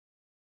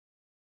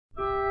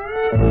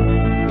As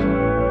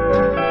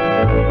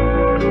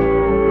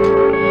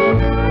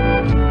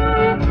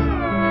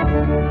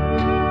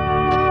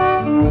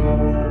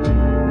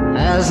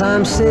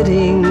I'm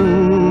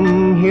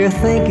sitting here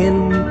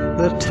thinking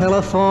the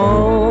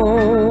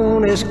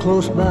telephone is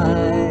close by,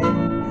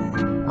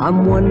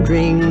 I'm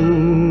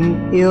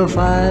wondering if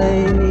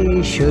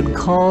I should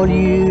call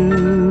you.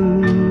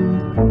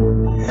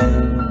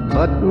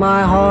 But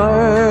my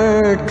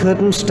heart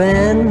couldn't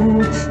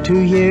stand to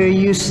hear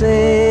you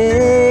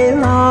say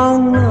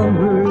wrong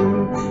number.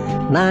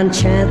 9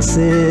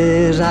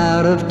 chances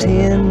out of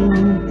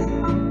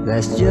 10,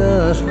 that's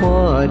just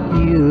what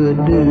you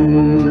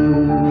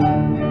do.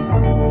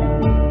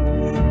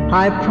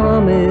 I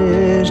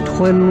promised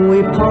when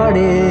we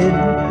parted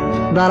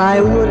that I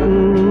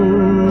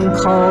wouldn't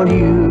call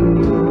you,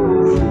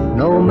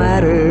 no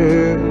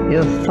matter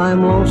if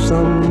I'm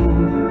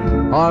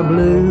lonesome or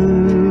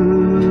blue.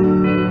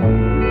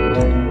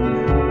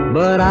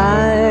 But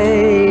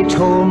I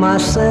told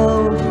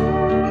myself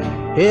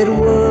it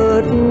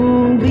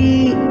wouldn't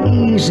be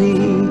easy,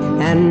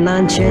 and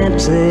 9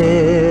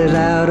 chances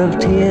out of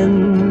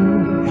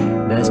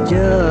 10, that's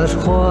just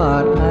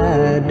what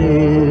I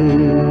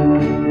do.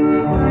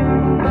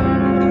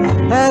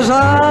 As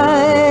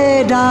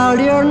I dialed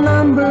your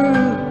number,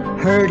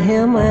 heard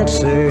him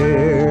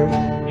answer,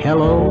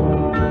 hello.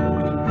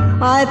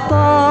 I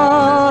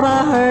thought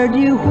I heard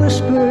you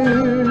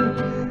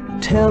whisper,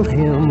 tell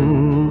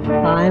him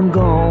I'm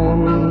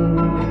gone.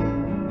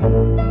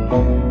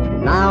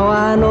 Now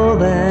I know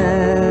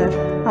that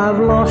I've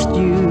lost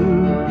you,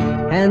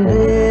 and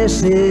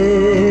this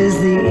is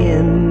the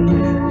end.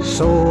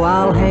 So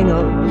I'll hang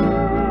up,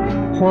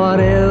 what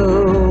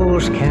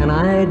else can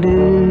I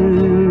do?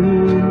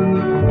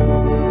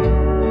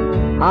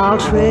 I'll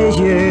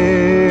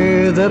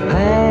treasure the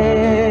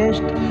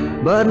past,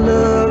 but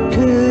look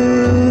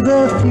to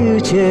the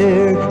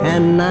future,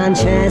 and 9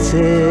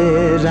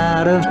 chances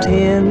out of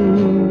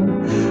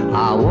 10,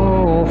 I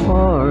won't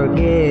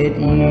forget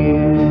you.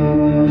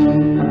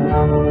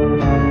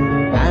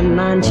 And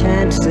 9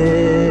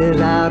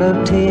 chances out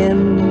of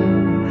 10,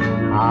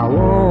 I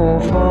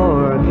won't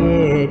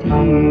forget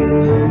you.